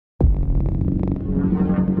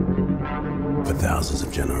For thousands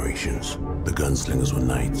of generations, the gunslingers were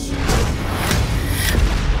knights,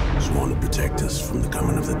 sworn to protect us from the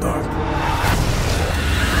coming of the dark.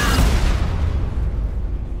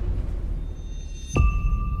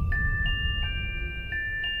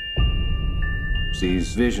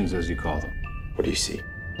 These visions, as you call them. What do you see?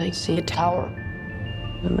 I see a tower,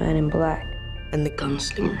 the man in black, and the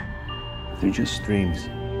gunslinger. They're just dreams.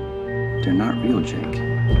 They're not real, Jake.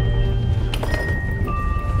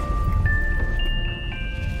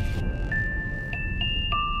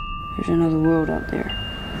 There's another world out there.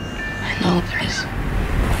 I know there is.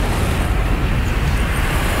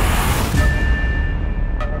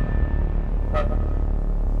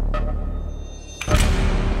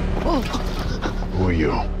 Whoa! Who are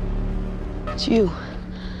you? It's you.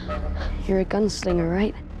 You're a gunslinger,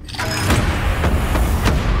 right?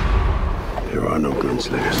 There are no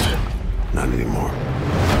gunslingers. Not anymore.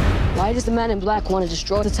 Why does the man in black want to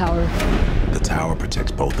destroy the tower? The tower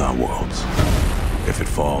protects both our worlds. If it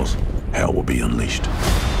falls, hell will be unleashed.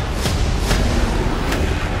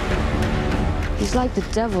 He's like the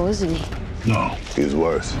devil, isn't he? No, he's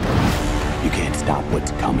worse. You can't stop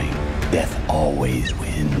what's coming. Death always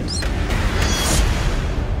wins.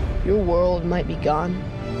 Your world might be gone,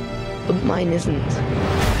 but mine isn't.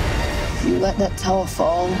 You let that tower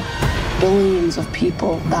fall, billions of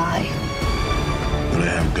people die. Do they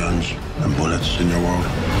have guns and bullets in your world?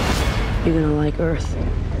 You're gonna like Earth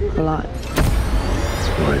a lot.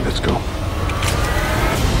 All right, let's go.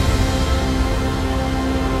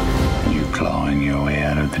 You clawing your way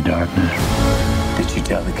out of the darkness? Did you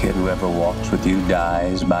tell the kid whoever walks with you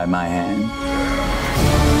dies by my hand?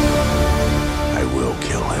 I will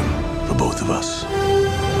kill him for both of us.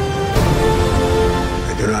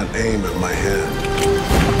 I do not aim at my hand.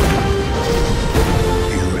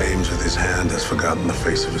 He who aims with his hand has forgotten the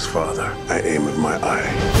face of his father. I aim with my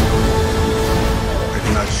eye. I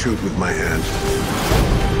do not shoot with my hand.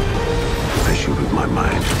 I shoot with my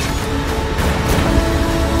mind.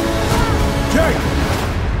 Jake!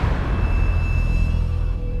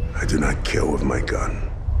 I do not kill with my gun.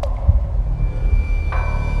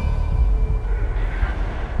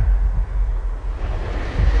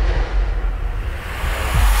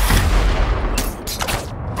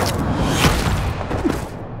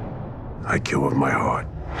 I kill with my heart.